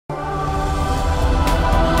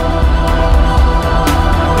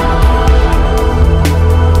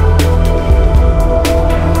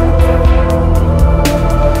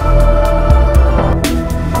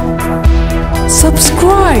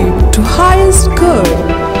Highest Good,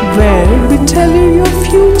 where we tell you your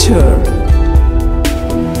future.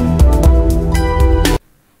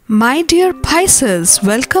 My dear Pisces,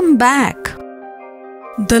 welcome back.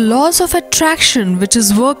 The laws of attraction, which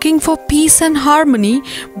is working for peace and harmony,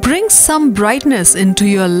 brings some brightness into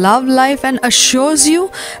your love life and assures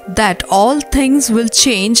you that all things will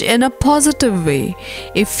change in a positive way.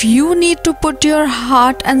 If you need to put your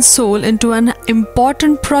heart and soul into an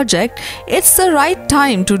important project, it's the right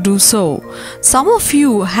time to do so. Some of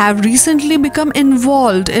you have recently become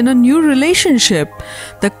involved in a new relationship.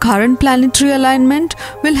 The current planetary alignment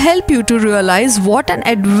will help you to realize what an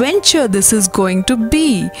adventure this is going to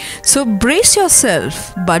be. So brace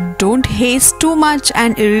yourself, but don't haste too much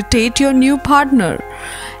and irritate your new partner.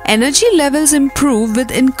 Energy levels improve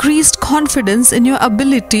with increased confidence in your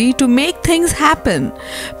ability to make things happen.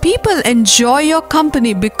 People enjoy your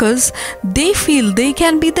company because they feel they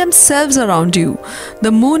can be themselves around you.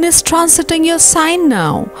 The moon is transiting your sign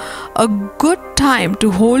now. A good time to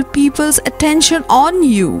hold people's attention on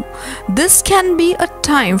you. This can be a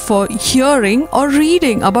time for hearing or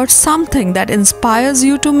reading about something that inspires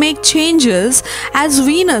you to make changes as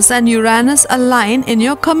Venus and Uranus align in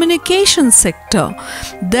your communication sector.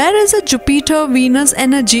 There is a Jupiter-Venus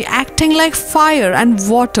energy acting like fire and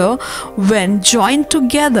water when joined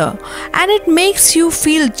together, and it makes you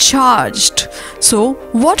feel charged. So,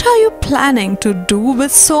 what are you planning to do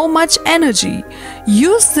with so much energy?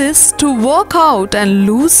 Use this to work out and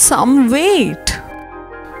lose some weight.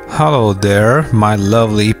 Hello there, my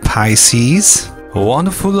lovely Pisces.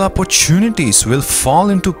 Wonderful opportunities will fall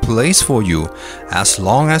into place for you as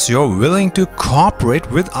long as you're willing to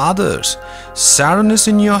cooperate with others. Saturn is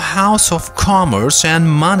in your house of commerce and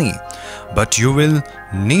money, but you will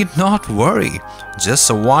need not worry. Just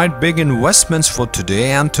avoid big investments for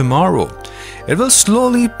today and tomorrow. It will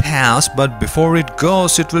slowly pass, but before it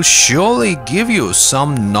goes, it will surely give you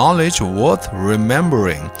some knowledge worth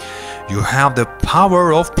remembering. You have the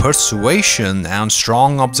power of persuasion and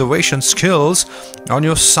strong observation skills on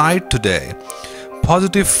your side today.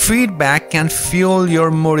 Positive feedback can fuel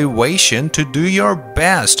your motivation to do your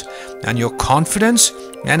best and your confidence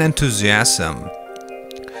and enthusiasm.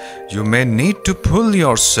 You may need to pull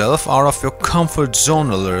yourself out of your comfort zone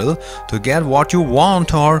a little to get what you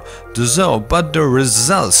want or deserve, but the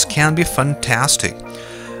results can be fantastic.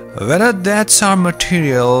 Whether that's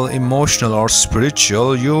material, emotional or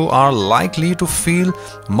spiritual, you are likely to feel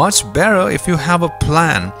much better if you have a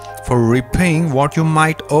plan for repaying what you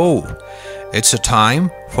might owe. It's a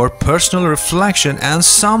time for personal reflection and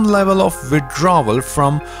some level of withdrawal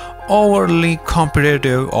from overly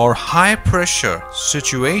competitive or high-pressure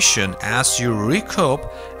situation as you recoup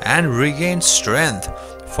and regain strength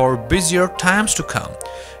for busier times to come.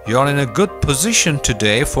 You are in a good position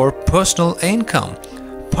today for personal income,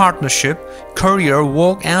 partnership, career,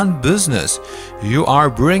 work and business. You are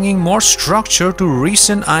bringing more structure to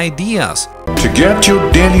recent ideas. To get your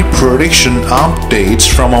daily prediction updates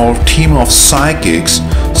from our team of psychics,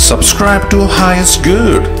 subscribe to Highest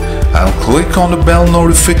Good and click on the bell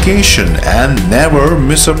notification and never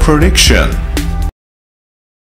miss a prediction.